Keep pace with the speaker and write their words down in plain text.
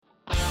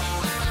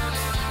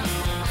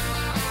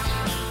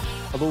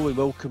Hello and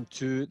welcome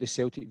to the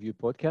Celtic View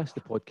podcast,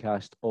 the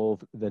podcast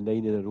of the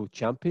 9-in-a-row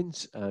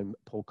champions. I'm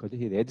Paul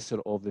Cuddihy, the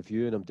editor of The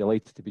View, and I'm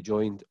delighted to be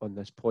joined on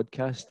this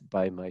podcast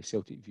by my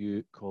Celtic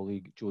View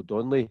colleague Joe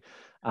Donnelly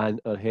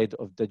and our head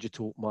of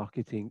digital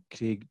marketing,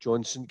 Craig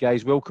Johnston.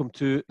 Guys, welcome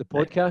to the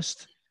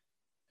podcast.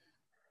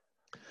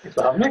 Thanks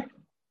for having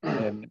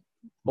me.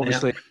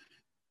 Obviously,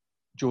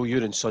 Joe,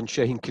 you're in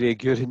sunshine,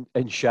 Craig, you're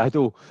in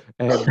shadow.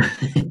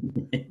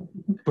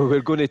 But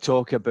we're going to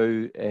talk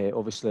about,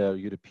 obviously, our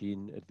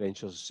European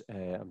adventures.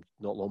 I'm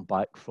not long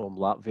back from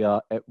Latvia.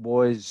 It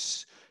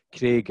was,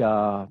 Craig,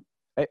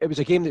 it was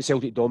a game that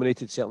Celtic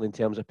dominated, certainly in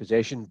terms of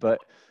possession, but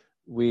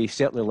we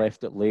certainly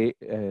left it late.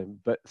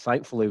 But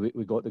thankfully,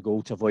 we got the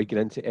goal to avoid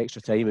getting into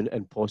extra time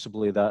and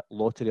possibly that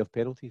lottery of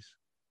penalties.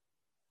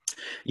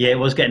 Yeah, it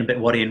was getting a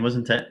bit worrying,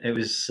 wasn't it? It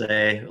was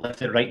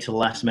left it right to the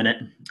last minute.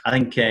 I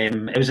think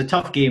it was a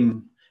tough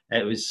game.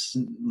 It was,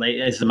 like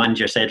as the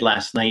manager said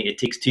last night, it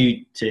takes two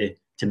to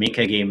make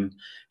a game,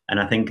 and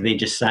I think they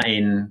just sat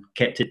in,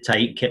 kept it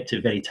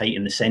very tight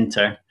in the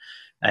centre,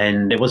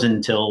 and it wasn't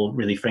until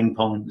really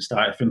Frimpong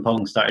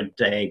started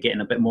getting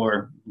a bit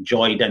more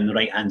joy down the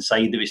right hand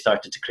side that we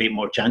started to create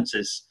more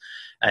chances.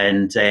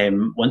 And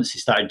once he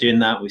started doing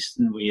that,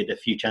 we had a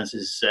few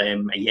chances.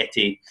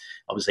 Ajeti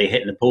obviously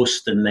hitting the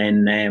post, and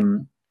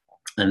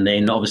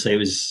then obviously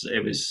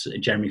it was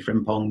Jeremy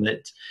Frimpong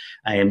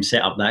that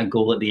set up that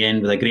goal at the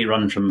end with a great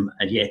run from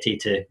Ajeti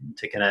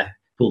to kind of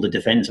pull the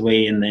defence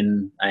away, and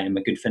then a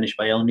good finish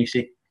by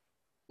El-Nussi.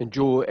 And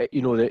Joe,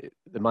 you know,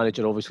 the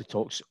manager obviously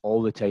talks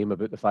all the time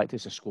about the fact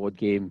it's a squad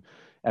game.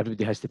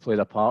 Everybody has to play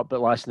their part. But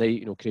last night,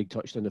 you know, Craig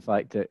touched on the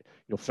fact that,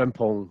 you know,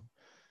 Frimpong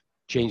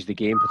changed the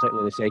game,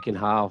 particularly in the second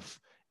half.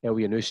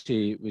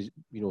 El-Nussi was,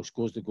 you know,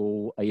 scores the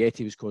goal.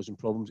 Ajeti was causing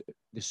problems.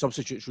 The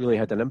substitutes really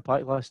had an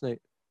impact last night.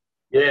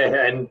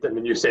 Yeah, and I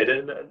mean, you said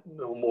it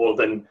no more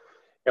than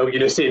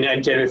El-Nussi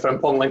and Jeremy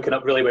Frimpong linking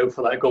up really well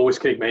for that goal, as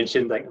Craig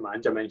mentioned. I think the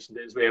manager mentioned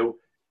it as well.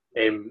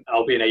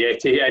 Albi and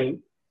Ajeti, and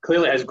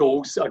clearly his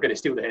goals are going to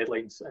steal the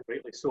headlines, and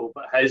rightly so.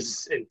 But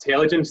his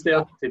intelligence there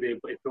to be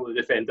able to pull the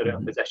defender out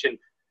of position,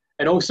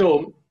 and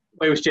also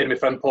whilst Jeremy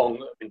Frimpong,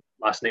 I mean,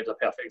 last night was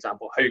a perfect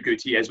example of how good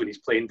he is when he's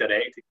playing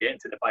direct, getting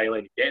to the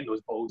byline, getting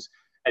those balls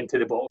into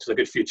the box. There's a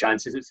good few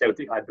chances that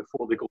Celtic had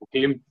before the goal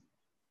came.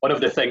 One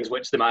of the things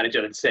which the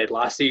manager had said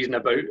last season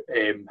about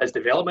his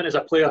development as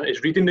a player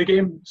is reading the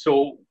game.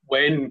 So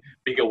when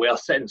Riga were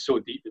sitting so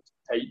deep,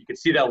 tight, you could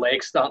see their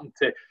legs starting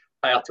to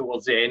tire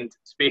towards the end.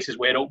 Spaces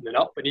were opening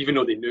up, and even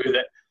though they knew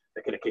that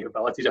the kind of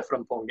capabilities of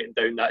Frimpong getting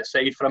down that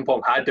side,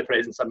 Frimpong had the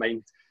presence of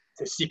mind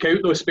to seek out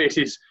those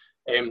spaces,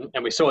 and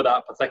we saw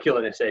that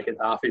particularly in the second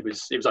half. He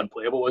was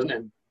unplayable, wasn't he?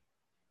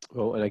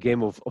 Well, in a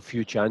game of a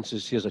few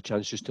chances, here's a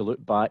chance just to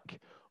look back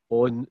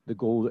on the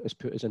goal that has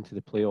put us into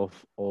the playoff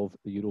of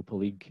the Europa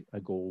League, a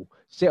goal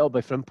set up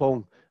by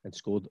Frimpong and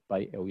scored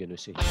by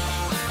El-Nussi.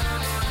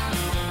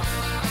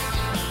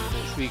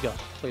 Riga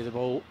play the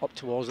ball up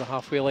towards the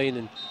halfway line,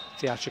 and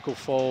theatrical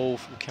fall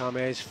from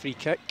Kamez, free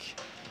kick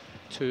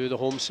to the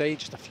home side,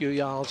 just a few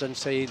yards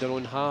inside their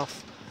own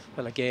half.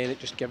 And again, it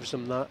just gives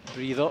them that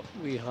breather.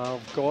 We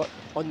have got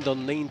under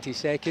 90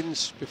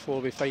 seconds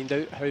before we find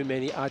out how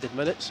many added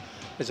minutes,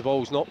 as the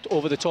ball's knocked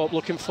over the top,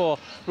 looking for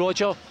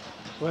Roger.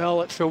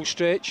 Well, at full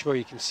stretch, where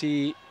you can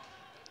see,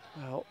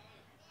 well,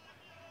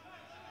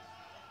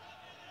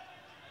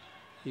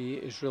 he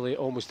is really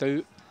almost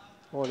out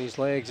on his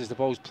legs as the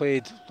ball's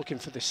played, looking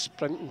for the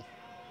sprinting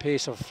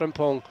pace of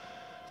Frimpong.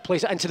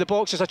 Plays it into the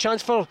box. There's a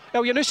chance for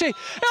El-Nussi.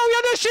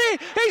 El-Nussi!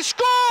 He's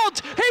scored!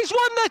 He's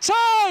won the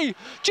tie!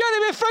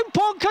 Jeremy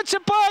Frimpong cuts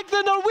it back.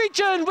 The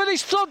Norwegian, with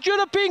his third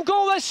European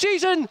goal this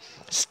season,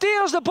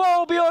 steers the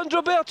ball beyond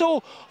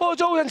Roberto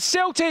Odo, and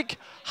Celtic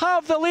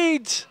have the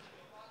lead.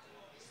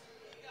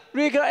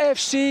 Riga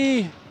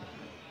FC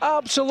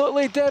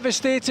absolutely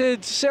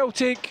devastated.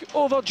 Celtic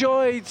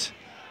overjoyed.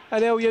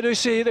 And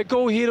El-Nussi, the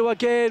goal hero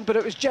again, but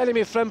it was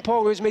Jeremy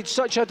Frimpong who's made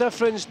such a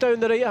difference down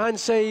the right-hand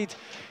side.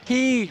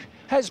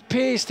 His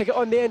pace to get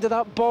on the end of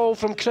that ball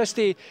from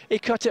Christie, he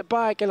cut it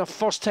back in a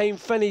first-time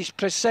finish,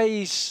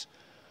 precise.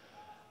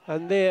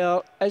 And there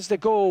is the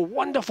goal.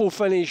 Wonderful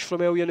finish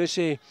from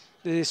El-Nussi.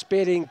 The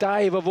despairing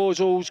dive of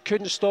Ozils,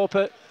 couldn't stop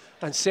it.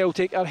 And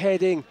Celtic are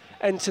heading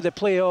into the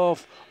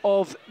playoff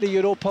of the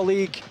Europa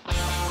League.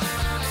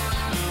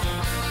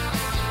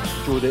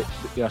 Joe,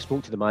 I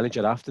spoke to the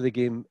manager after the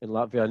game in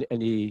Latvia,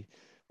 and he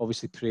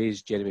obviously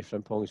praised Jeremy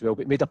Frimpong as well,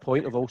 but made a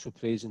point of also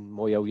praising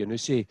Moy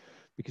El-Nussi,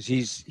 because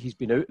he's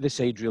been out of the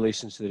side really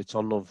since the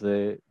return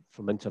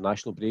from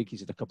international break. He's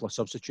had a couple of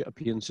substitute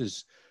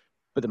appearances,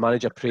 but the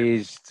manager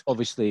praised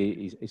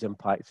obviously his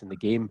impact in the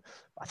game.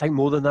 I think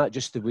more than that,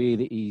 just the way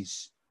that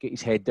he's get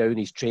his head down,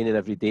 he's training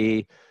every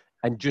day,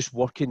 and just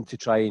working to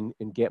try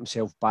and get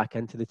himself back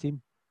into the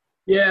team.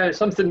 Yeah, it's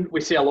something we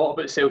say a lot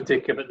about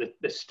Celtic, about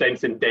the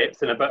strength and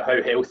depth, and about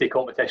how healthy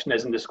competition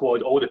is in the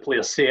squad. All the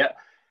players say it,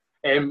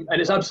 and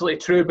it's absolutely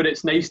true. But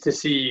it's nice to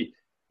see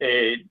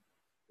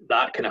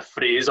that kind of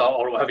phrase,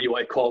 or whatever you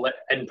want to call it,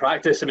 in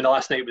practice. I mean,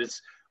 last night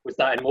was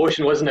that in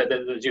motion, wasn't it?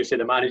 As you say,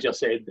 the manager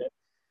said that,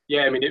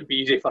 yeah, I mean, it'd be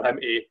easy for him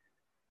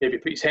to maybe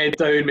put his head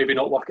down, maybe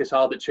not work as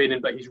hard at training,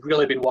 but he's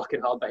really been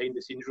working hard behind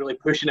the scenes, really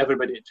pushing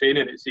everybody at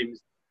training, it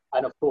seems.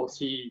 And of course,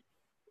 he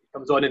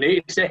comes on in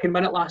the 82nd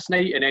minute last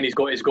night, and then he's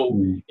got his goal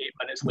 8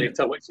 minutes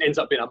later, which ends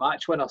up being a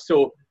match winner.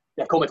 So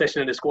the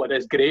competition in the squad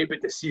is great,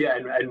 but to see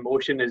it in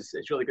motion is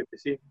really good to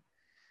see.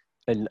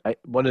 And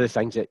one of the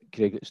things that,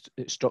 Craig,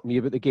 it struck me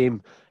about the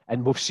game,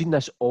 and we've seen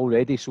this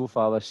already so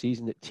far this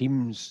season, that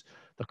teams,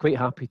 they're quite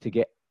happy to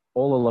get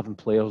all 11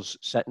 players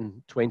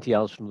sitting 20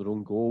 yards from their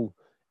own goal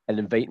and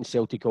inviting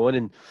Celtic on.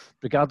 And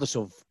regardless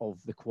of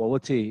the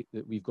quality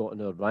that we've got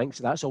in our ranks,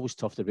 that's always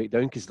tough to break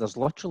down because there's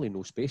literally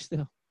no space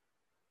there.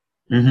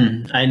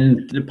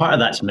 And part of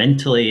that's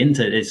mentally, isn't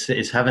it?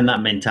 It's having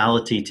that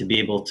mentality to be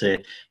able to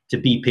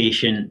be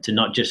patient, to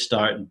not just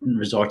start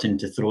resorting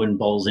to throwing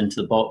balls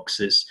into the box.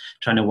 It's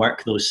trying to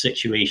work those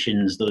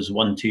situations, those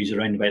 1-2s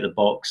around about the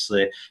box,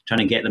 trying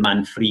to get the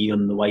man free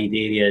on the wide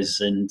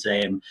areas and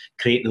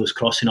create those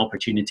crossing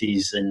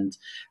opportunities. And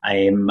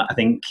I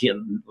think,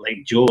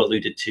 like Joe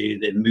alluded to,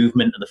 the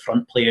movement of the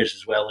front players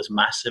as well is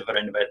massive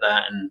around about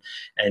that.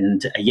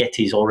 And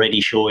Yeti's already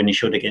showing, he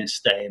showed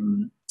against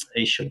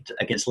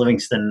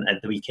Livingston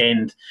at the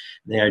weekend.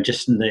 They're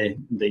just in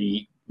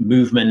the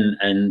movement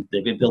and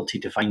the ability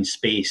to find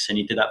space, and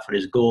he did that for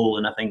his goal.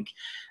 And I think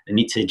they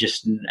need to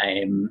just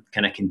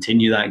kind of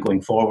continue that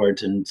going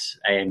forward and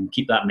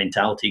keep that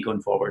mentality going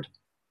forward.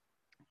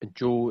 And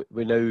Joe,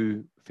 we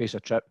now face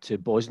a trip to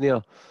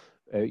Bosnia.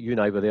 You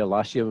and I were there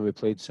last year when we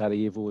played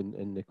Sarajevo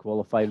in the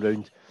qualifying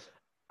round.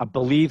 I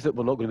believe that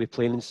we're not going to be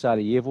playing in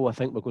Sarajevo. I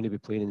think we're going to be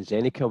playing in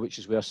Zenica, which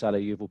is where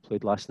Sarajevo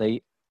played last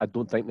night. I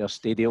don't think their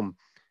stadium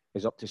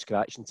is up to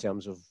scratch in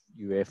terms of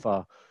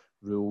UEFA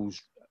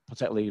rules,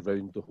 particularly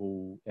around the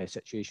whole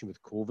situation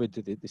with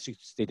COVID. The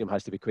stadium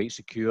has to be quite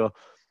secure.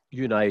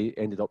 You and I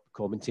ended up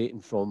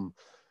commentating from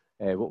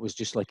what was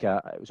just like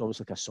it was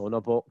almost like a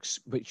sauna box,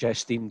 which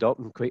steamed up,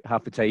 and quite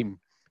half the time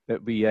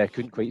that we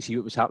couldn't quite see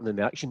what was happening in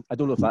the action. I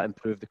don't know if that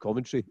improved the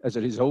commentary as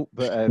a result,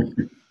 but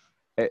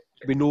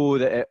we know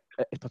that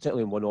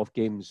particularly in one-off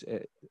games,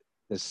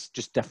 there's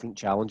just different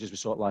challenges. We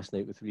saw it last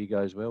night with Riga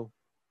as well.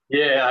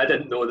 Yeah, I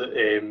didn't know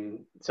that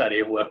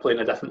Sarajevo were playing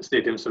a different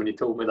stadium, so when you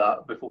told me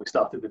that before we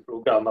started the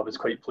programme, I was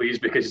quite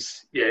pleased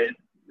because, yeah,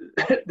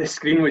 the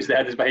screen which they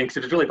had us behind, because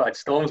it was really bad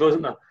storms,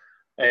 wasn't there?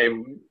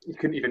 You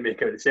couldn't even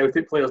make out the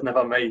Celtic players,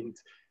 never mind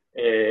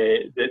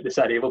the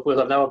Sarajevo players.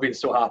 I've never been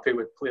so happy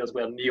with players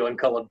wearing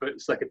neon-coloured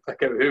boots so I could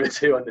pick out who was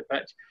who on the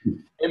pitch.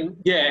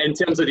 Yeah, in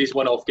terms of these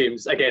one-off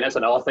games, again, that's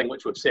another thing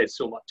which we've said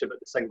so much about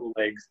the single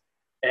legs.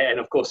 And,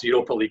 of course, the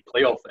Europa League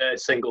playoff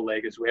single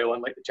leg as well,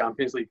 unlike the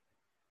Champions League.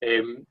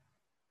 They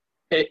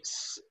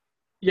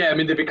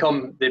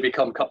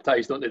become cup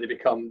ties, don't they? They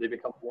become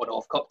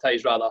one-off cup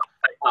ties rather.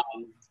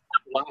 And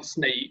last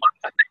night,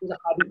 I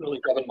hadn't really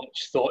given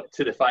much thought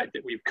to the fact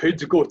that we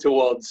could go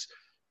towards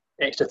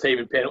extra time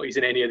and penalties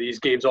in any of these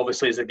games.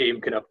 Obviously, as the game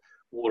kind of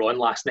wore on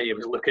last night, it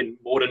was looking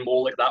more and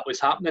more like that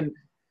was happening.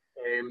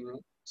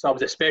 So I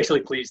was especially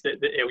pleased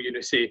that El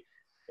Yunusi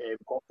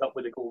popped up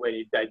with a goal when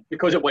he did,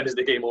 because it wins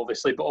the game,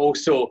 obviously, but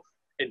also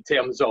in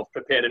terms of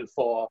preparing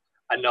for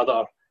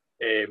another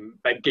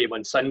big game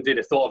on Sunday.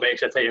 The thought of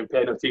extra time and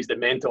penalties, the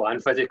mental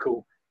and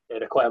physical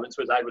requirements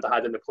which I would have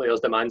had in the players,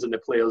 demands on the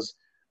players,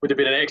 would have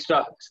been an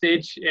extra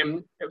stage.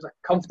 It was a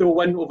comfortable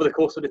win over the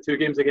course of the two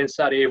games against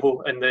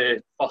Sarajevo in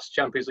the first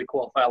Champions League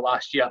qualifier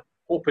last year.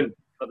 Hoping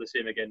for the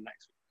same again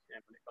next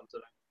week when it comes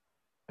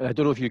around. I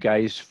don't know if you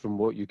guys, from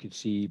what you could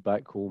see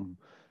back home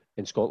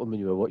in Scotland when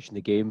you were watching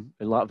the game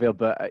in Latvia,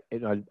 but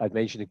I'd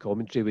mentioned in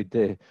commentary with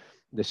the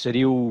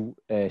surreal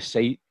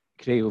sight,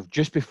 Craig, of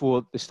just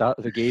before the start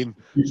of the game.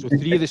 So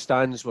 3 of the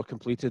stands were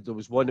completed. There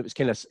was one that was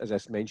kind of, as I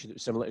mentioned, it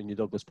was similar to New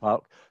Douglas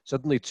Park.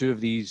 Suddenly 2 of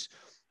these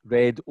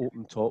red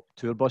open-top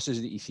tour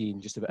buses that you see in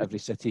just about every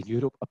city in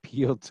Europe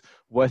appeared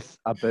with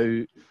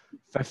about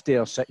 50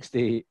 or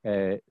 60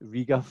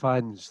 Riga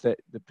fans that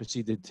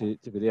proceeded to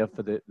be there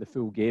for the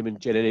full game and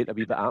generate a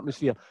wee bit of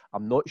atmosphere.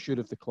 I'm not sure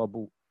if the club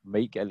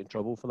might get into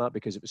trouble for that,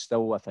 because it was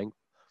still, I think,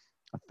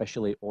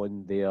 officially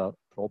on their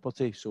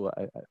property. So,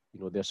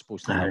 they're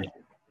supposed to have,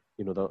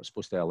 they're not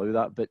supposed to allow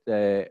that. But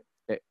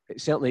it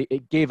certainly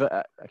gave it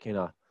a kind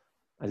of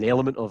an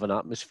element of an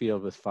atmosphere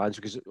with fans,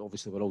 because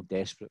obviously we're all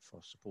desperate for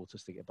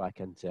supporters to get back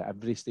into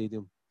every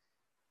stadium.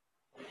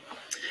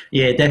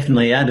 Yeah,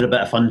 definitely added a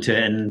bit of fun to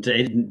it, and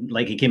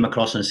it came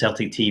across on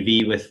Celtic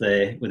TV with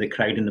the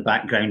crowd in the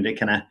background.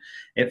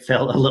 It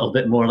felt a little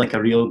bit more like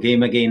a real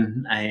game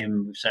again.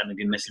 We've certainly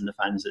been missing the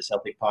fans at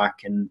Celtic Park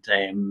and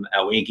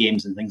away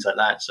games and things like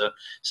that. So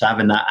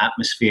having that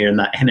atmosphere and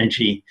that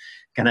energy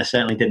kind of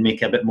certainly did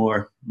make it a bit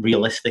more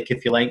realistic,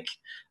 if you like.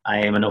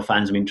 I know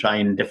fans have been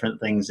trying different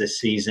things this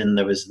season.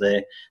 There was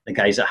the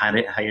guys that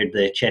had hired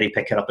the cherry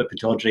picker up at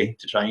Pataudry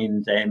to try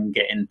and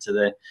get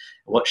into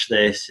watch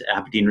the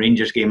Aberdeen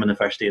Rangers game on the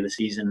first day of the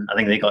season. I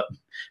think they got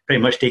pretty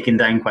much taken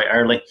down quite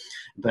early,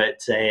 but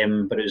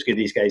it was good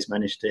these guys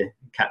managed to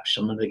catch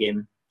some of the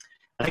game.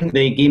 I think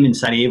the game in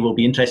Sarajevo will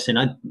be interesting.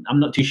 I'm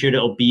not too sure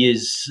it'll be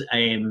as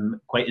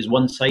quite as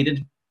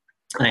one-sided.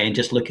 And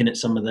just looking at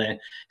some of the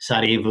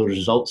Sarajevo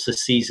results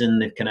this season,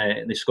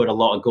 they've scored a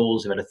lot of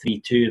goals. They've had a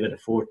 3-2, they've had a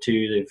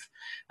 4-2.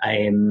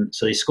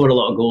 So they scored a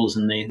lot of goals,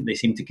 and they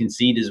seem to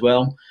concede as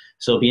well.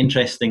 So it'll be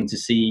interesting to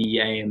see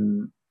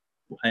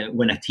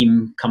when a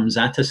team comes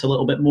at us a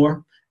little bit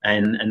more,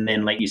 and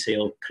then, like you say,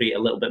 it'll create a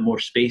little bit more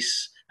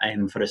space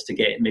for us to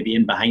get maybe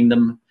in behind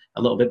them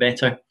a little bit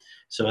better.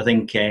 So I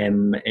think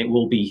it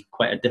will be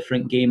quite a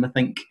different game, I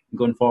think,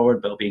 going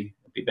forward, but it'll be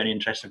very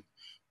interesting.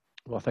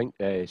 Well, I think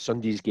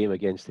Sunday's game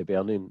against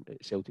Hibernian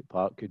at Celtic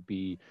Park could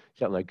be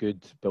certainly a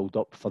good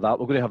build-up for that.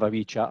 We're going to have a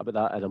wee chat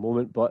about that in a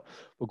moment, but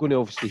we're going to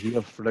obviously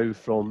hear now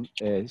from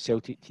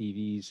Celtic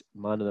TV's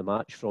man of the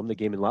match from the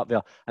game in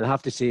Latvia. And I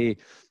have to say,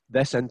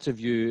 this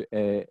interview,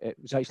 it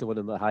was actually one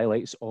of the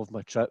highlights of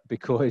my trip,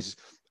 because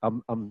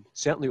I'm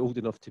certainly old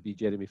enough to be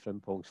Jeremy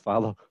Frimpong's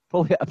father,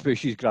 probably at a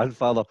push his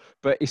grandfather,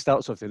 but he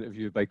starts off the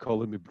interview by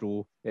calling me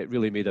bro. It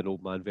really made an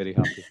old man very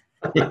happy.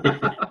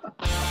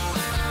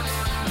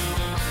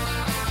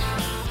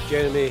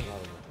 Jeremy,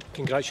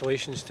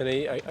 congratulations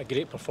tonight. A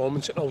great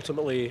performance, and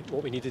ultimately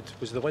what we needed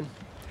was the win.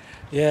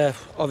 Yeah,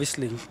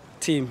 obviously,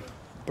 team,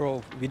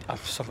 bro. I'm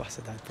sorry I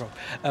said that,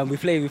 bro. We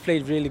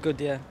played really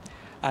good, yeah,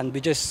 and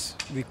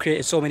we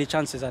created so many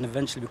chances, and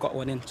eventually we got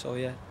one in. So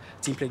yeah,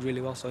 team played really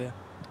well. So yeah.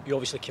 You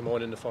obviously came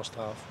on in the first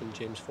half when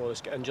James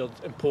Forrest got injured.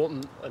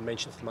 Important, I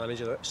mentioned to the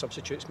manager that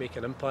substitutes make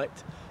an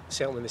impact.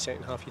 Certainly in the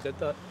second half you did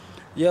that.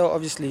 Yeah,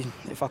 obviously,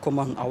 if I come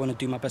on, I want to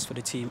do my best for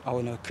the team. I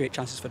want to create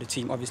chances for the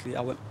team. Obviously,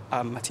 I want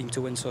my team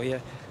to win. So yeah,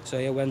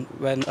 when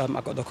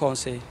I got the call and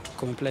say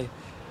come and play,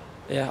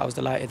 yeah, I was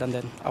delighted, and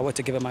then I wanted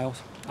to give it my all,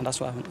 and that's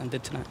what I went and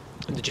did tonight.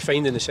 And did you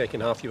find in the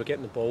second half you were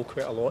getting the ball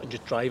quite a lot and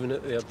just driving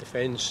at their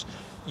defence?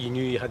 You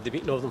knew you had the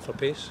beating of them for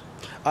pace?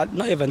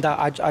 Not even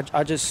that.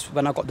 I just,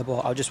 when I got the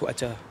ball, I just wanted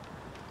to,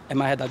 in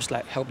my head, I just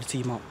like help the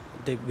team out.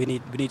 We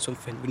need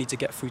something. We need to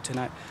get through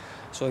tonight.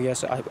 So yeah,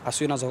 as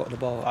soon as I got the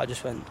ball, I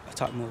just went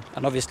attack mode,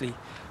 and obviously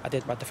I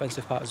did my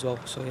defensive part as well.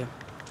 So yeah.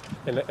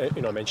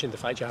 And I mentioned the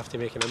fact you have to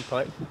make an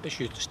impact. Is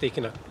you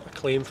staking a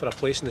claim for a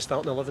place in the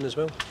starting 11 as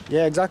well?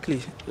 Yeah,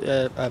 exactly.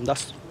 I'm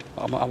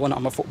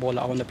a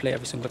footballer. I want to play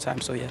every single time.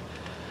 So yeah.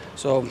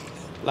 So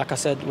like I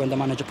said, when the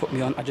manager put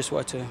me on, I just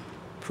wanted to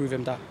prove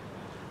him that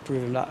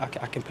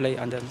I can play,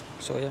 and then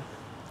so yeah.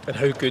 And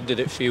how good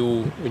did it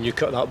feel when you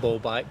cut that ball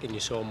back and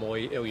you saw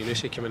Moy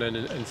Elyounoussi coming in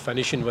and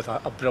finishing with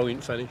a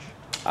brilliant finish?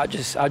 I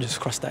just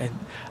crossed that in.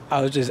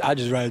 I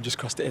just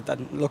crossed it in,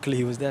 and luckily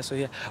he was there. So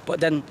yeah. But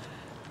then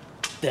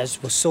there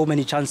was so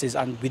many chances,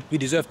 and we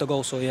deserved the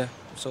goal. So yeah.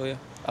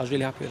 I was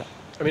really happy with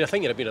that. I mean, I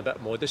think you're being a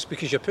bit modest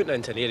because you're putting it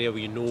into an area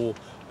where you know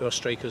where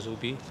strikers will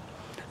be.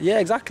 Yeah,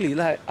 exactly.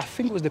 Like I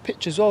think it was the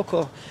pitch as well.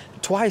 'Cause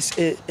twice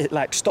it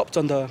like stopped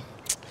on the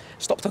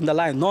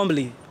line.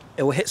 Normally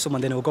it will hit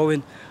someone, then it will go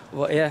in.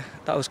 But yeah,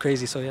 that was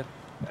crazy. So yeah.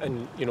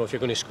 And you know, if you're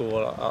going to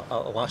score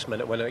a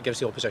last-minute winner, it gives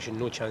the opposition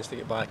no chance to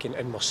get back,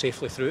 and we're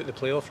safely through at the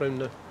playoff round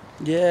now.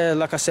 Yeah,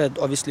 like I said,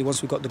 obviously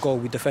once we got the goal,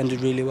 we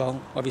defended really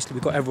well. Obviously we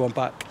got everyone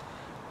back.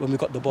 When we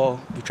got the ball,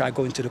 we tried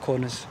going to the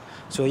corners.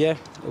 So yeah,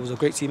 it was a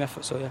great team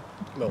effort. So yeah.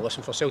 Well,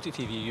 listen, for Celtic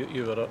TV,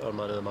 you were our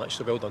man of the match.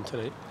 So well done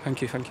tonight.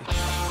 Thank you.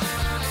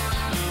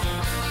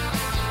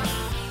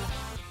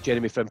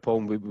 Jeremy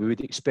Frimpong, we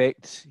would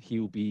expect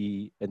he'll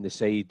be in the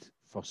side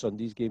for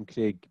Sunday's game,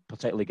 Craig,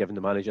 particularly given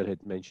the manager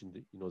had mentioned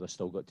that they've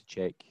still got to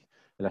check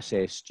and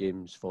assess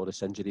James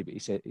Forrest's injury, but he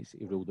said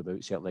he ruled him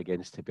out certainly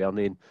against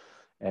Hibernian.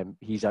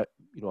 He's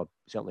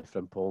certainly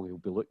Frimpong. He'll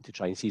be looking to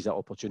try and seize that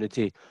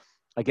opportunity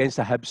against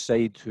a Hibs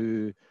side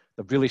who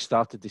they've really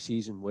started the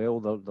season well.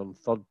 They're in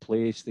third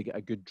place. They get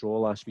a good draw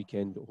last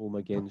weekend at home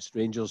against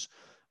Rangers,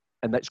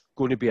 and that's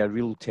going to be a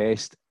real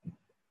test.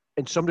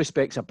 In some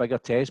respects, a bigger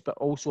test, but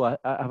also I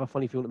have a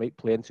funny feeling it might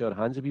play into our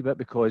hands a wee bit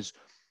because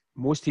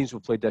most teams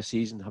we've played this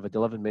season have had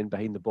 11 men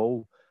behind the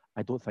ball.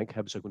 I don't think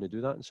Hibs are going to do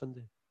that on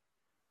Sunday.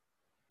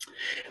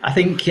 I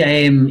think,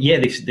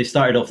 they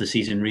started off the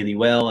season really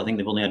well. I think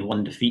they've only had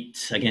one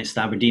defeat against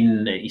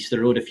Aberdeen at Easter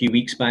Road a few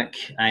weeks back.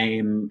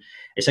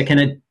 It's a kind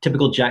of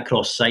typical Jack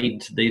Ross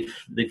side. They've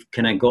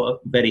kind of got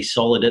very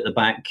solid at the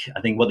back.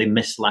 I think what they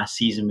missed last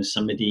season was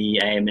somebody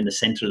in the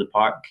centre of the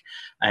park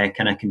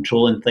kind of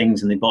controlling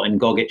things, and they brought in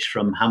Gogic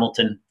from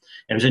Hamilton.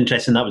 It was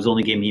interesting, that was the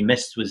only game he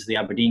missed was the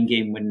Aberdeen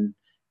game when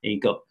he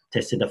got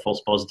tested a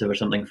false positive or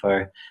something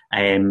for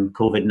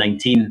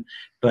COVID-19.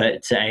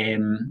 But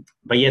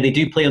yeah, they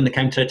do play on the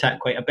counter-attack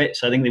quite a bit,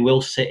 so I think they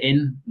will sit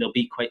in. They'll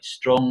be quite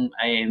strong,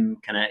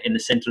 kind of in the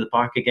centre of the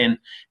park again.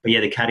 But yeah,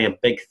 they carry a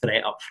big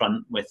threat up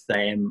front with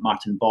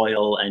Martin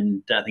Boyle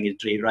and I think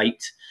it's Dre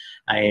Wright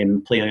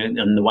playing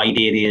on the wide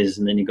areas,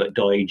 and then you've got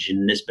Doidge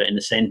and Nisbet in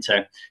the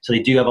centre. So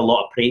they do have a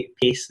lot of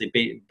pace.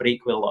 They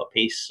break with a lot of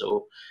pace.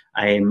 So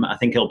I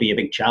think it'll be a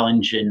big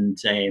challenge and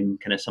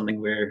kind of something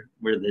where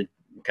the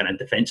kind of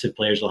defensive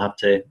players will have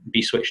to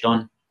be switched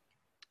on.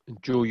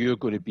 And Joe, you're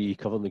going to be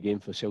covering the game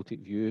for Celtic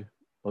View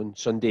on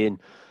Sunday, and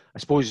I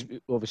suppose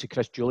obviously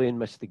Chris Julian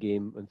missed the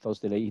game on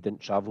Thursday night. He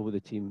didn't travel with the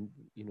team,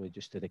 he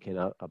just did a kind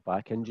of a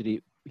back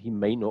injury. He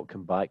might not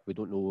come back. We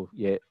don't know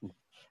yet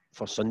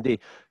for Sunday.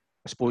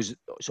 I suppose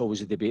it's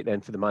always a debate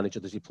then for the manager.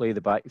 Does he play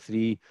the back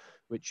three,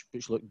 which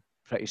looked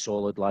pretty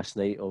solid last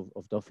night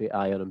of Duffy,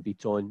 Ayer and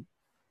Beaton,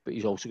 but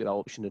he's also got the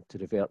option to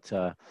revert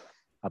to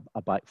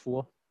a back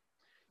four?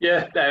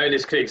 Yeah, and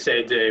as Craig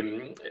said,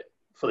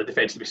 for the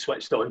defence to be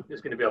switched on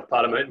is going to be of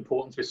paramount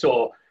importance. We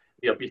saw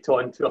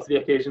Beaton 2 or 3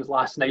 occasions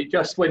last night.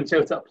 Just when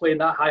Celtic are playing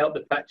that high up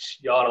the pitch,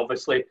 you are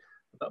obviously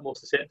a bit more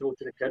susceptible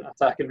to the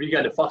counter-attack. And Riga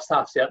in the first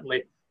half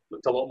certainly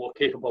looked a lot more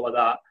capable of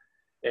that.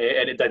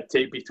 And it did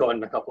take Beaton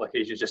on a couple of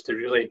occasions just to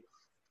really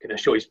kind of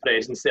show his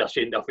presence there.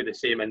 Shane Duffy the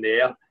same in the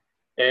air.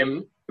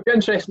 It'd be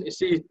interesting to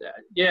see.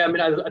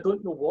 I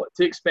don't know what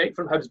to expect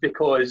from Hibs,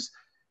 because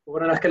we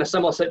were in a kind of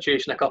similar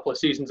situation a couple of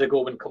seasons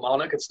ago when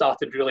Kilmarnock had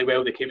started really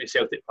well. They came to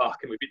Celtic Park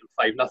and we beat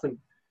them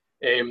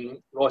 5-0.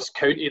 Ross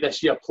County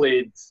this year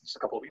played just a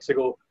couple of weeks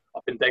ago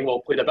up in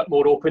Dingwall, played a bit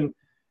more open,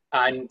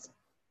 and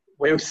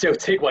Wales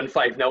Celtic won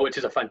 5-0, which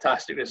is a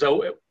fantastic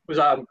result. It was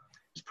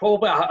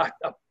probably a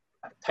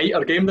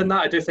tighter game than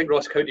that. I do think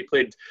Ross County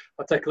played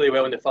particularly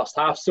well in the first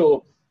half.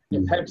 So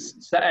if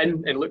Hibs sit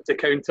in and look to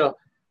counter,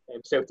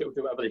 Celtic will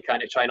do whatever they can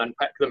to try and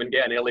unpick them and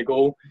get an early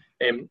goal.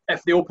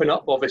 If they open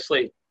up,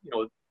 obviously,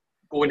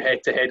 going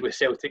head to head with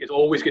Celtic is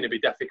always going to be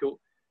difficult.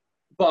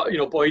 But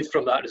buoyed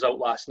from that result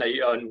last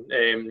night on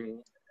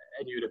in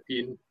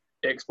European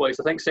exploits,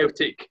 I think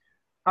Celtic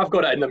have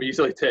got it in them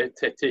easily to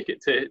take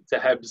it to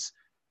Hibs.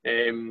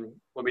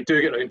 When we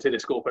do get round to the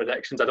score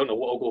predictions, I don't know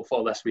what I'll go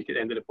for this week at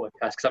the end of the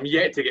podcast, because I'm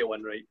yet to get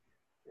one right.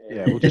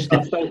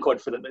 I'm still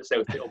confident that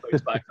Celtic will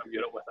bounce back from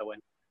Europe with a win.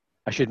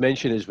 I should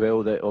mention as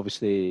well that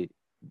obviously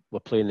we're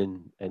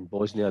playing in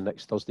Bosnia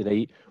next Thursday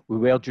night. We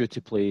were due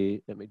to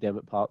play at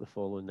McDermott Park the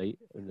following night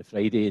on the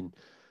Friday, and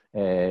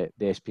the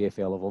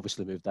SPFL have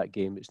obviously moved that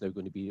game. It's now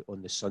going to be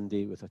on the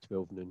Sunday with a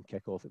 12 noon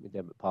kick-off at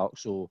McDermott Park.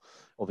 So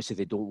obviously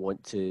they don't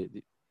want to,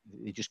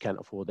 they just can't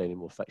afford any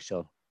more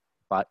fixture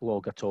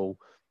backlog at all.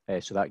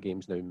 So that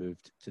game's now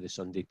moved to the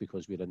Sunday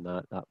because we're in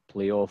that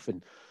playoff.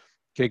 And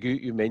Craig,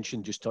 you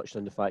mentioned, just touched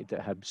on the fact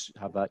that Hibs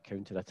have that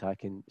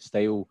counter-attacking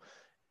style,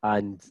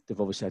 and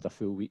they've obviously had a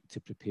full week to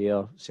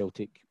prepare.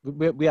 Celtic,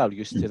 we are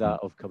used to that,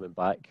 of coming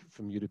back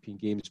from European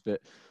games,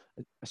 but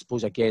I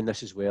suppose again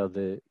this is where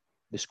the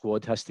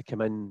squad has to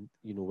come in,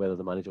 whether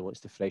the manager wants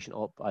to freshen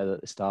up either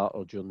at the start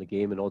or during the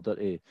game in order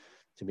to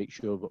make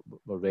sure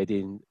we're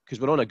ready.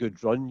 Because we're on a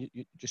good run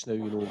just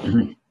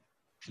now,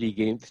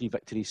 3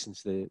 victories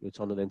since the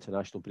return of the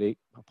international break,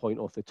 a point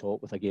off the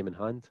top with a game in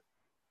hand.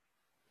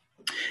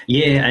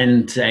 Yeah,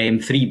 and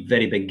 3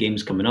 very big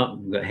games coming up.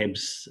 We've got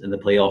Hibs in the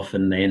playoff,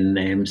 and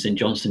then St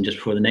Johnston just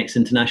before the next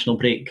international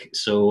break.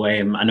 So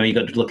I know you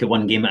got to look at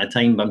one game at a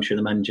time, but I'm sure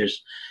the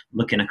manager's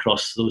looking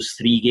across those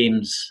 3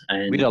 games.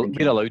 And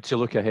we're allowed to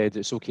look ahead.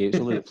 It's okay. It's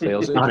only the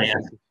players.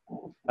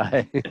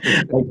 Like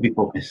to be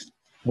focused.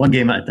 One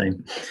game at a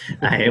time.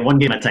 One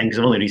game at a time, because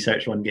I've only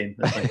researched one game.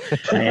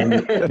 That's fine.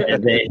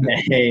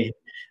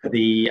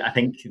 I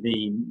think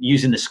the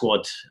using the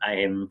squad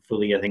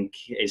fully, I think,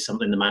 is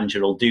something the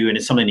manager will do, and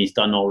it's something he's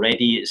done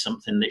already. It's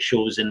something that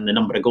shows in the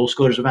number of goal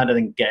scorers we've had. I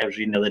think I was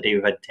reading the other day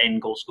we've had 10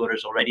 goal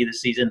scorers already this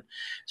season.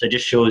 So it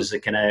just shows the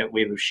kind of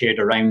way we've shared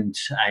around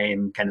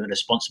kind of the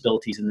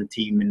responsibilities in the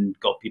team and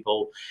got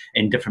people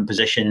in different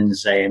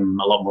positions. A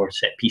lot more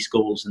set piece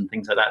goals and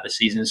things like that this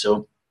season.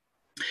 So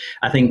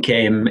I think,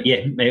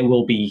 it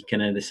will be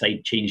kind of the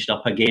side changed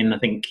up again. I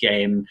think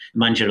the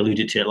manager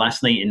alluded to it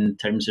last night in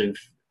terms of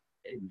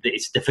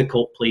it's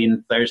difficult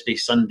playing Thursday,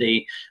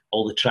 Sunday,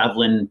 all the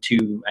travelling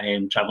to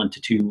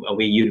 2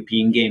 away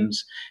European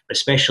games,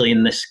 especially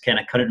in this kind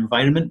of current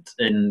environment,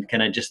 and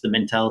kind of just the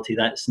mentality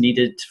that's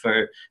needed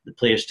for the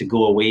players to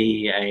go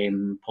away.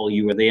 Paul,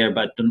 you were there,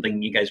 but I don't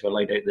think you guys were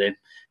allowed out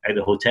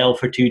the hotel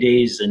for 2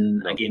 days,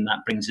 and again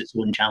that brings its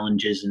own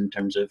challenges in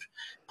terms of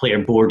player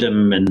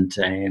boredom and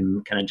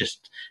kind of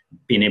just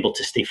being able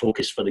to stay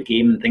focused for the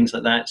game and things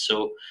like that.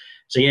 So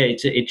yeah,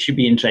 it should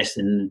be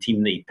interesting in the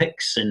team that he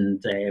picks,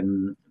 and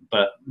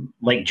but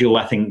like Joe,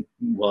 I think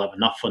we'll have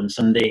enough on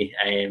Sunday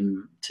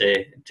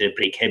to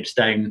break Hibs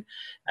down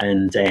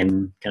and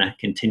kind of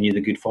continue the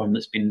good form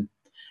that's been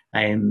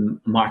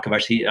mark of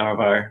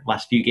our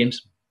last few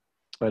games.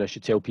 And I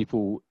should tell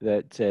people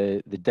that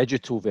the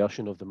digital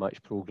version of the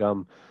match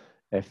programme,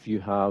 if you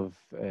have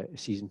a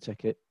season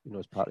ticket,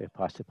 as part of your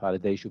Pass to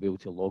Paradise, you'll be able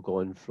to log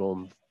on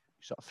from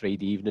sort of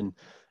Friday evening,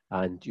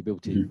 and you'll be able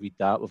to read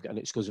that. We've got an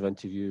exclusive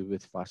interview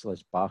with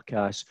Vasilis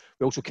Barkas.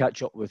 We also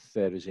catch up with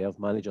reserve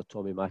manager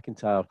Tommy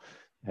McIntyre.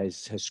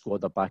 His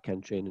squad are back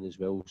in training as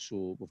well,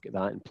 so we've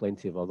got that and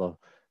plenty of other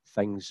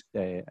things.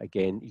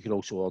 Again, you can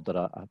also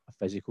order a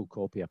physical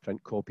copy, a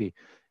print copy,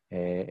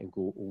 and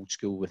go old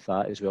school with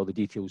that as well. The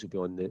details will be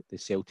on the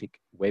Celtic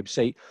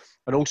website.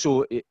 And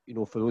also,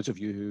 for those of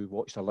you who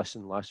watched or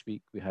listened last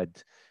week, we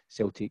had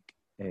Celtic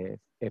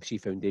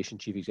FC Foundation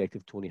Chief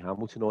Executive Tony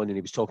Hamilton on, and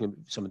he was talking about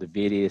some of the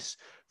various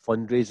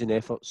fundraising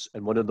efforts,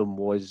 and one of them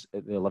was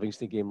at the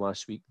Livingston game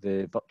last week,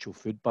 the virtual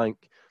food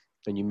bank.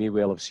 And you may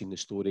well have seen the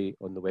story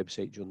on the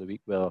website during the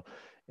week where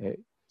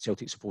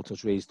Celtic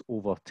supporters raised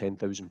over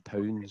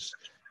 £10,000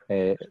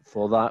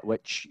 for that,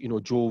 which, you know,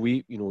 Joe,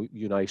 you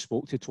and I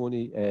spoke to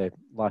Tony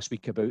last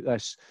week about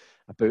this,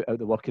 about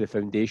the work of the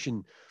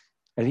foundation,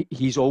 and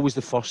he's always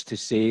the first to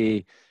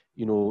say,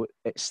 you know,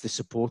 it's the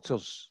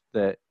supporters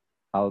that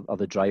are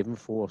the driving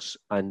force,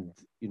 and,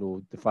 you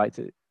know, the fact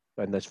that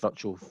in this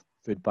virtual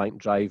food bank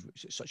drive,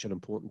 it's such an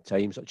important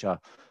time, such a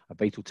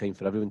vital time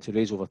for everyone, to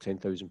raise over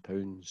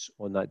 £10,000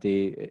 on that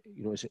day.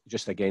 You know, it's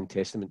just again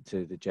testament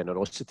to the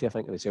generosity, I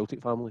think, of the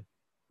Celtic family.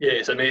 Yeah,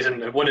 it's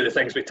amazing. And one of the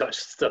things we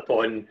touched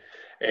upon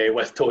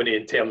with Tony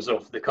in terms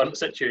of the current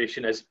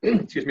situation is,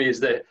 excuse me, is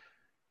the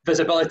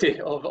visibility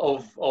of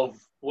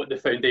what the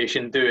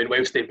foundation do. And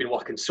whilst they've been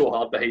working so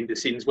hard behind the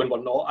scenes, when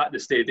we're not at the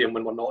stadium,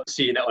 when we're not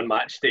seeing it on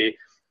match day,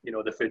 you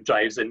know, the food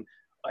drives and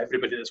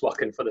everybody that's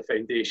working for the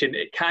foundation,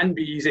 it can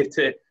be easy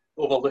to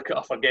overlook it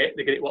or forget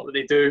the great work that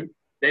they do.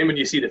 Then when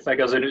you see the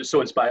figures, and it was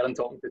so inspiring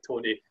talking to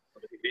Tony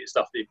about the great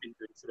stuff they've been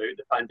doing throughout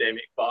the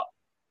pandemic, but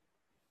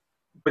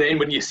then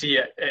when you see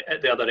it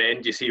at the other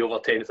end, you see over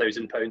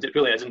 £10,000, it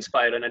really is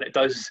inspiring. And it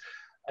does,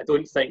 I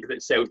don't think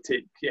that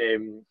Celtic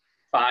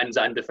fans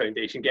and the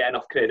foundation get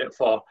enough credit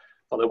for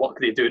the work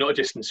they do, not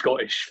just in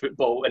Scottish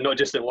football and not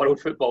just in world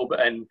football,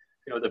 but in,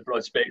 you know, the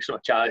broad spectrum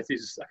of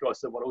charities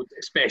across the world,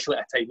 especially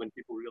at a time when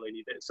people really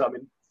need it. So, I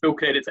mean, full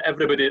credit to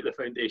everybody at the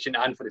foundation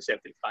and for the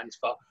Celtic fans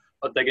for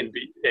digging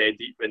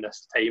deep in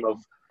this time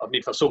of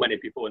need for so many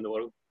people in the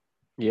world.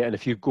 Yeah, and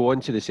if you go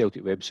onto the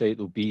Celtic website,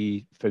 there'll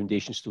be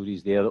foundation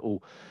stories there that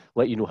will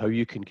let you know how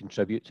you can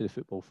contribute to the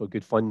Football for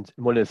Good Fund.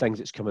 And one of the things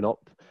that's coming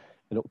up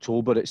in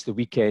October, it's the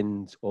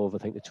weekend of, I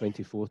think, the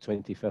 24th,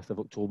 25th of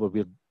October.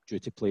 We're due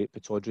to play at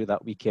Pittodrie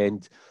that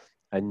weekend.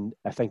 And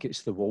I think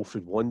it's the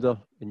Walford Wonder,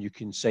 and you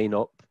can sign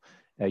up,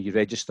 you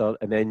register,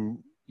 and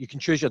then you can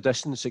choose your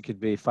distance. It could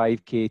be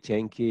 5K,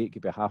 10K, it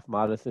could be a half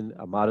marathon,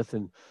 a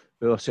marathon.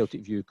 Our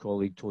Celtic View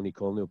colleague, Tony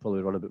Conley, will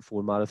probably run about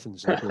 4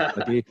 marathons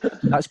a day.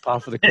 That's par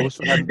for the course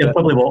for him. He'll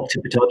probably walk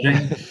to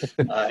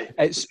Pittodrie.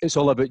 It's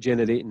all about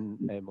generating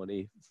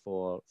money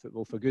for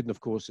Football for Good, and of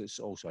course it's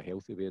also a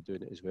healthy way of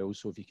doing it as well.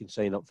 So if you can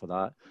sign up for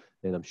that,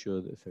 then I'm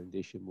sure that the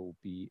foundation will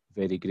be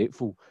very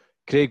grateful.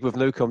 Craig, we've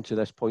now come to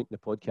this point in the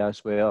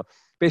podcast where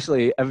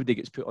basically everybody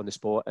gets put on the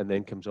spot and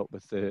then comes up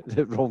with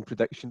the wrong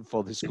prediction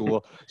for the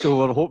score. So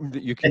we're hoping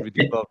that you can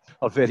redeem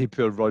a very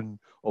poor run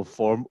of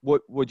form.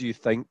 What do you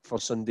think for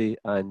Sunday,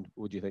 and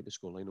what do you think the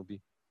scoreline will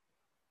be?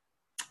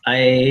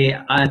 I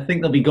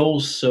think there'll be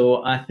goals,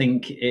 so I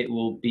think it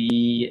will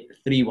be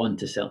 3-1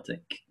 to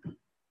Celtic.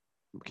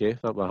 Okay,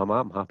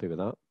 I'm happy with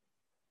that.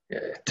 Yeah,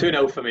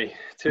 2-0 for me.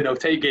 2-0,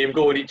 tight game,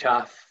 goal in each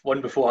half,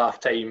 one before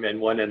half time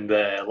and one in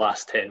the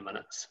last 10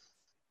 minutes.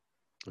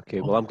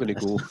 Okay, well, I'm going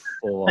to go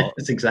for...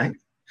 That's exact.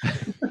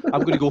 I'm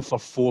going to go for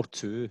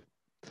 4-2.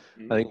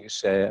 I think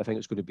it's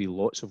going to be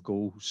lots of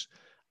goals,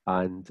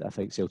 and I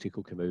think Celtic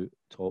will come out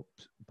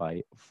topped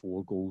by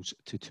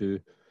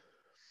 4-2.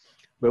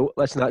 Well,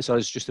 listen, that's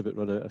us just about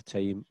run out of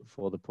time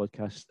for the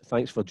podcast.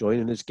 Thanks for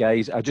joining us,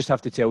 guys. I just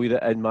have to tell you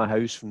that in my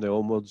house from now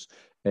onwards,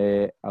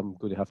 I'm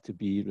going to have to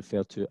be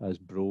referred to as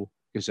bro,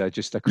 because I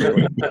just...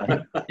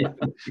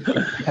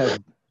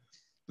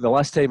 The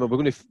last time, we're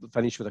going to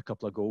finish with a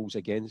couple of goals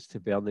against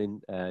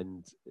Hibernian,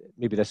 and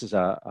maybe this is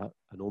a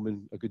good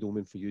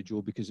omen for you,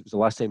 Joe, because it was the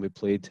last time we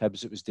played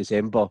Hibs. It was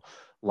December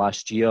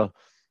last year.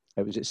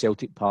 It was at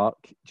Celtic Park.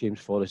 James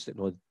Forrest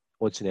and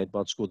Odsonne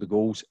Edouard scored the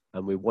goals,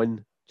 and we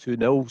won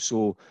 2-0.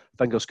 So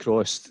fingers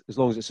crossed, as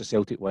long as it's a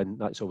Celtic win,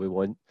 that's all we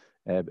want.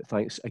 But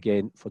thanks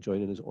again for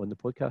joining us on the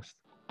podcast.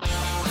 On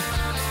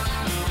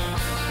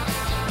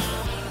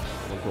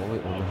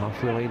the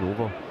halfway line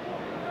over.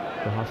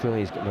 The halfway line,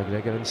 he's got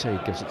McGregor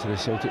inside, gives it to the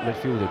Celtic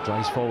midfielder,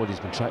 drives forward,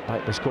 he's been tracked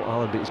back by Scott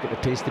Allen, but he's got the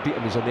pace to beat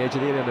him. He's on the edge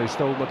of the area now,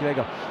 still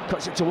McGregor,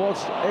 cuts it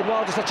towards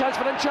Edouard, it's a chance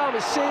for Incham,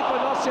 it's saved by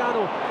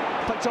Marciano,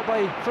 picked up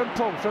by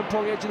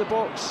Frimpong edge of the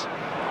box,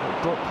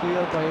 brought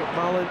clear by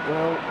Malin.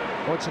 Well,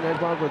 Odsonne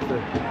Edouard with the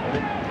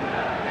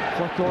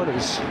flick on, it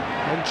was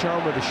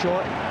Incham with the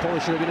shot, probably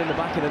should have been in the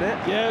back of the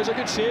net. Yeah, it was a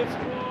good save.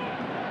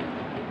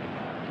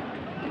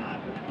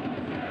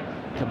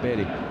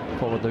 Canberry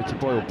forward now to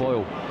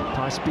Boyle,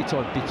 pass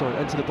Beaton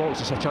into the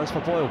box, it's a chance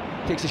for Boyle,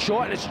 takes a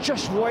shot and it's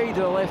just wide of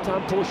the left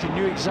hand post. He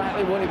knew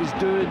exactly what he was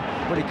doing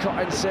when he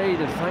cut inside,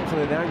 and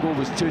thankfully the angle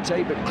was too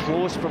tight but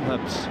close from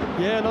Hibs.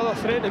 Yeah, another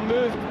threatening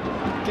move,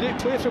 great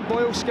play from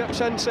Boyle,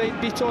 skips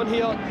inside, Beaton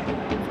here,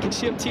 you can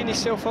see him teeing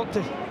himself up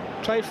to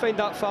try and find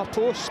that far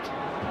post.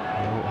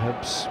 Well,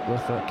 Hibs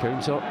with that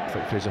counter, I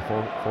think Fraser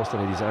Forster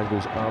had his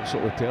angles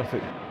absolutely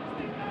perfect.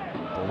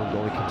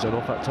 Donnelly comes in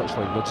off that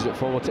touchline, nudges it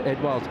forward to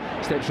Edouard,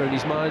 steps round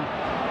his man.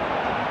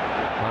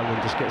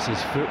 Hanlon just gets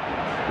his foot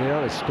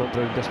there as Scott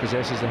Brown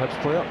dispossesses the Hibs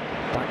player.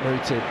 Back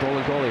now to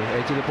Bolingoli,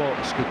 edge of the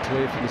box, good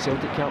play from the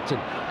Celtic captain.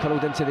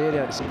 Curled into the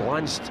area, it's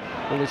glanced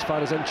only as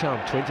far as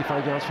Incham,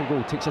 25 yards from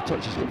goal, takes a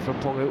touch, he's got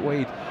Frimpong out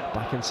wide.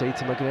 Back inside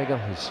to McGregor,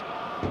 who's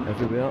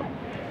everywhere.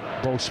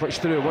 Ball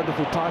switched through, a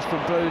wonderful pass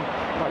from Brown,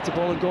 back to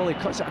Bolingoli,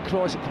 cuts it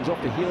across, it comes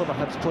off the heel of a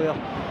Hibs player.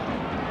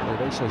 And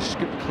eventually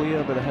scooped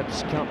clear by the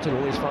Hibs captain,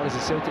 only as far as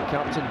the Celtic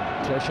captain.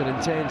 Pressure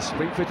intense,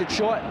 right-footed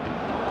shot,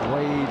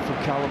 wide from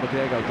Callum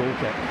McGregor, goal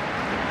kick.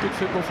 Good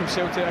football from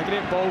Celtic, a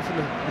great ball from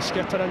the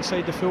skipper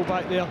inside the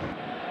full-back there.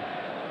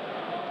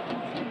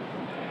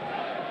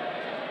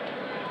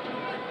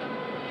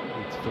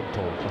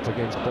 Frimpong up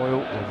against Boyle.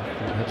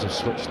 Hibs have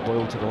switched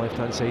Boyle to the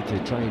left-hand side to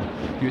try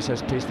and use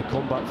his pace to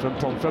combat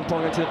Frimpong.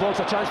 Frimpong into the box,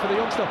 a chance for the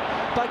youngster.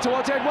 Back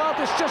towards Edouard,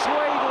 it's just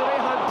wide of the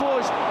right-hand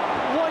post.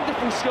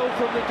 Wonderful skill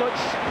from the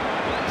Dutch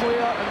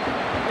player,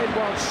 and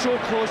Edouard so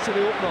close to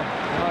the opener.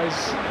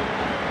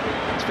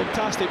 It's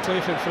fantastic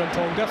play from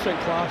Frimpong, different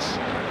class.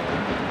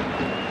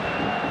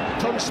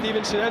 Turns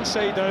Stevenson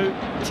inside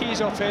out,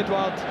 tees off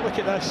Edouard. Look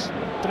at this,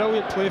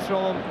 brilliant play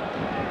from him.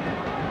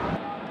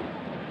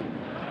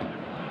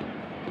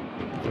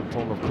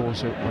 Frimpong, of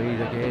course, out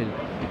wide again,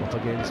 up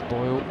against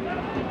Boyle.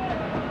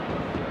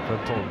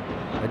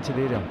 Frimpong into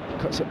the area,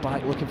 cuts it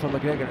back, looking for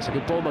McGregor. It's a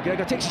good ball.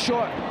 McGregor takes a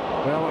shot.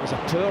 Well, it was a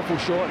powerful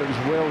shot. It was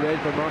well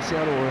read by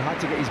Marciano, who had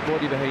to get his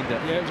body behind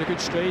it. Yeah, it was a good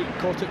strike.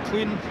 Caught it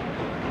clean.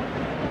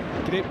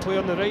 Great play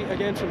on the right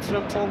again from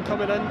Frimpong,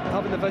 coming in,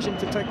 having the vision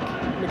to pick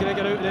McGregor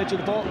out at the edge of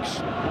the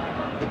box.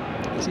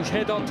 It's his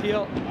head up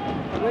here,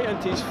 right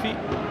into his feet.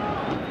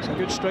 It's a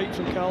good strike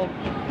from Callum.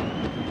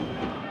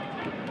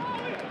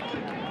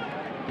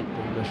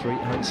 This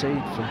right-hand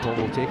side, Frimpong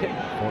will take it.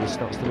 Forrest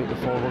starts to make the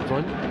forward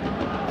run.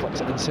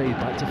 Flicks it inside,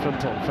 back to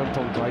Frimpong.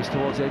 Frimpong drives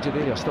towards the edge of the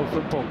area. Still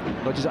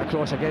Frimpong. Nudges it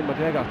across again.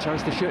 McGregor,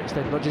 chance to shoot.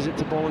 Instead nudges it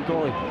to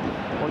Bolingoli.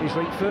 On his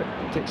right foot,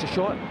 takes a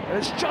shot. And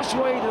it's just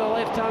wide of the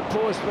left-hand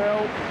post.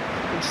 Well,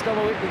 he's still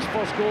awaiting his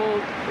first goal.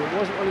 It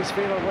wasn't on his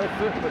favourite left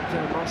foot, but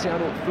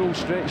Marciano at full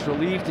stretch,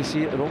 relieved to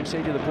see it the wrong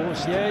side of the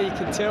post. Yeah, you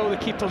can tell the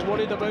keeper's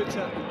worried about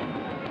it.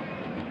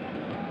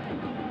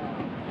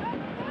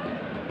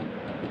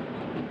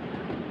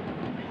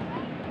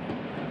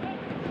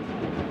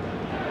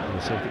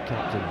 Celtic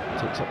captain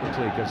takes up the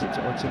play, gives it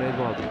to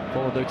Edouard,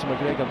 followed out to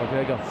McGregor.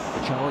 McGregor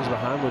challenged by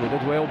Hanlon, he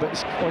did well, but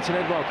it's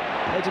Edouard,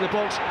 edge of the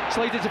box,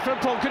 slided to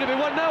Frimpong. Could it be 1-0?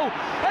 It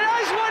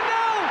is 1-0,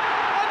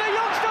 and the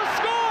youngster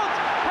scored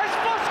his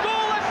first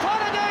goal in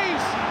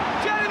paradise.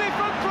 Jeremy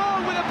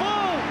Frimpong with a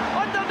ball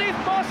underneath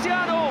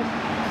Marciano.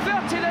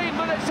 39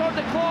 minutes on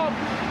the clock,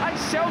 and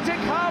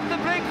Celtic have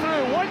the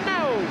breakthrough.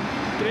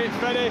 1-0. Great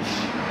finish.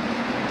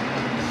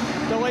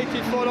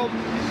 Delighted for him.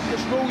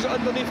 Just rolls it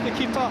underneath the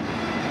keeper.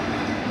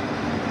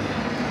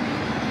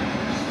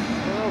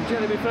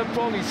 Jeremy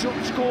Frimpong, he's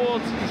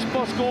scored his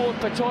first goal in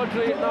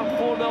Pittodrie in that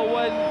 4-0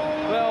 win.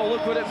 Well,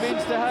 look what it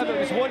means to him. It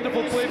was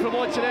wonderful play from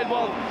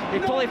Edouard. He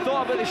probably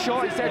thought about the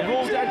shot, instead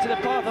rolled it into the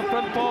path of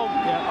Frimpong.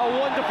 Yeah. A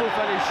wonderful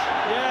finish.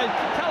 Yeah,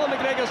 Callum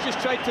McGregor's just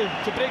tried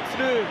to break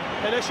through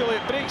initially.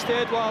 It breaks to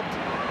Edouard,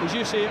 as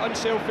you say,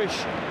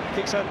 unselfish.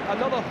 Takes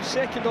another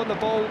second on the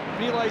ball,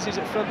 realises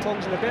that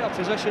Frimpong's in a better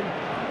position.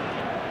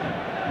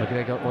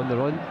 McGregor on the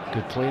run.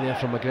 Good play there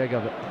from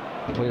McGregor.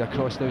 Played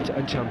across now to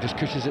Incham, just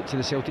cushions it to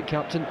the Celtic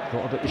captain.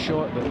 Thought about the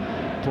shot, but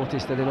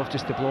Porteous did enough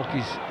just to block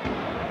his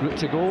route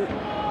to goal.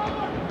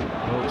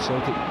 Well,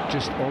 Celtic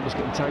just almost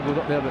getting tangled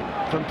up there, but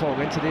Frimpong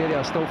into the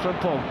area, still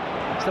Frimpong,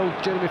 still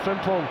Jeremy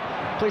Frimpong.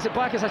 Plays it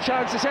back as a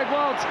chance, it's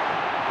Edouard.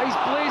 He's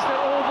blazed it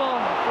over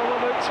from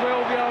about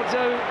 12 yards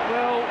out.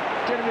 Well,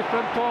 Jeremy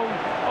Frimpong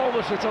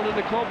almost returning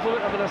the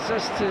compliment of an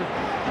assist to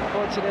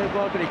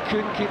Edouard, but he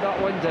couldn't keep that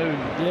one down.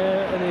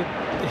 Yeah, and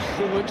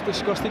he looks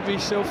disgusted with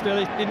himself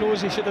there. He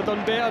knows he should have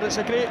done better. It's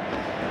a great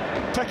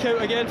pick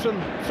out again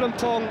from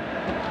Frimpong,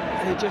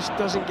 and he just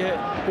doesn't get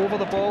over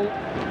the ball.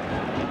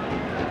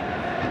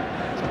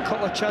 There's a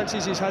couple of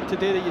chances he's had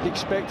today that you'd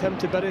expect him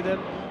to bury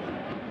them.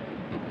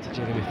 To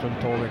Jeremy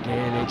Frimpong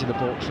again, edge of the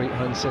box, right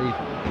hand side,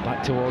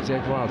 back towards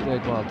Edouard.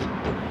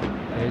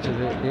 Edge of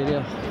the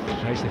area,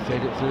 tries to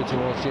thread it through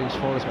towards James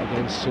Forrest, but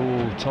again so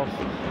tough.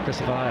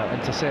 Christopher Ayer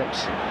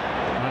intercepts.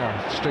 Ayer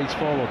strides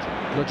forward,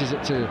 nudges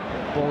it to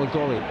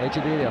Bolingoli, edge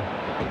of the area.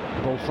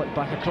 The ball flicked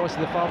back across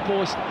to the far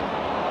post.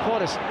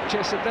 Forrest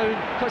chests it down,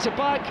 cuts it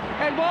back.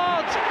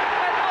 Edouard! It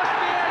must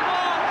be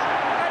Edouard!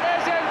 It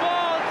is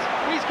Edouard!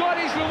 He's got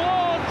his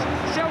reward!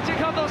 Celtic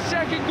have their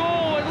second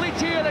goal and lead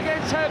here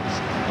against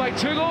Hibs by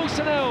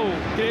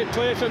 2-0. Great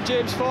play from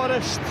James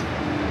Forrest.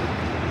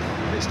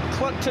 It's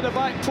clipped to the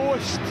back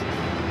post,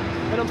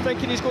 and I'm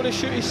thinking he's going to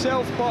shoot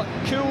himself, but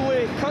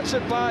coolly cuts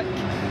it back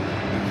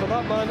for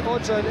that man,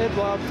 Odza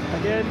Edouard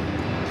again,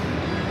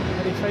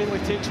 and he finally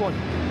takes one.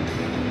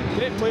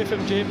 Great play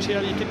from James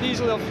here. You could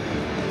easily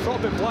have thought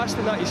about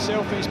blasting that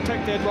himself, but he's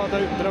picked Edouard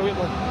out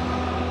brilliantly.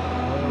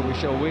 Well, we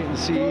shall wait and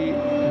see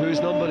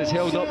whose number is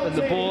held up on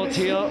the board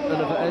here, and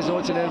if it is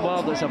Odza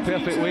Edouard, that's a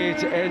perfect way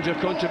to end your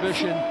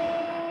contribution.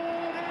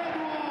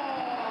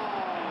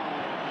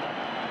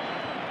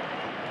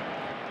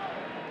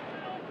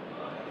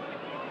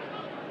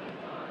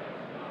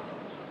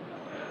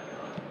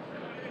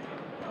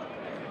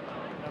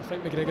 I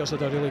think McGregor's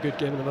had a really good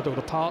game in the middle of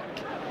the park,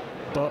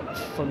 but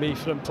for me,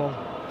 Frimpong,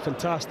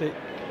 fantastic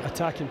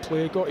attacking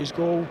play, got his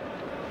goal,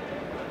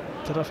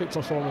 terrific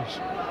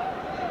performance.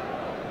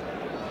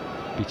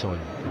 Beaton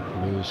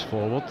moves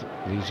forward,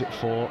 leaves it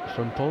for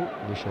Frimpong.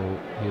 We shall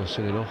hear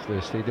soon enough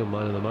the stadium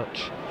man of the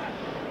match.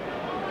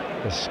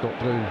 As Scott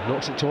Brown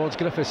knocks it towards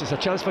Griffiths, it's a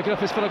chance for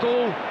Griffiths for a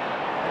goal.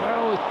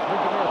 Well, I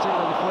think he might have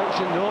taken a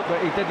deflection, no,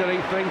 but he did the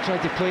right thing,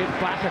 tried to play it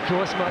back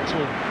across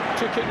Maxwell.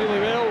 Took it really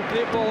well,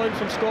 great ball in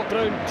from Scott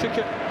Brown, took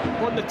it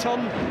on the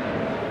turn.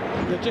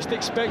 They just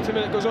expect him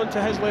and it goes on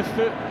to his left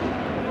foot.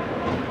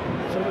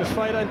 So it was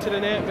fire into the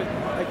net,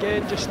 but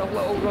again, just a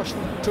little rush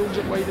and pulls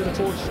it wide of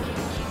the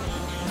post.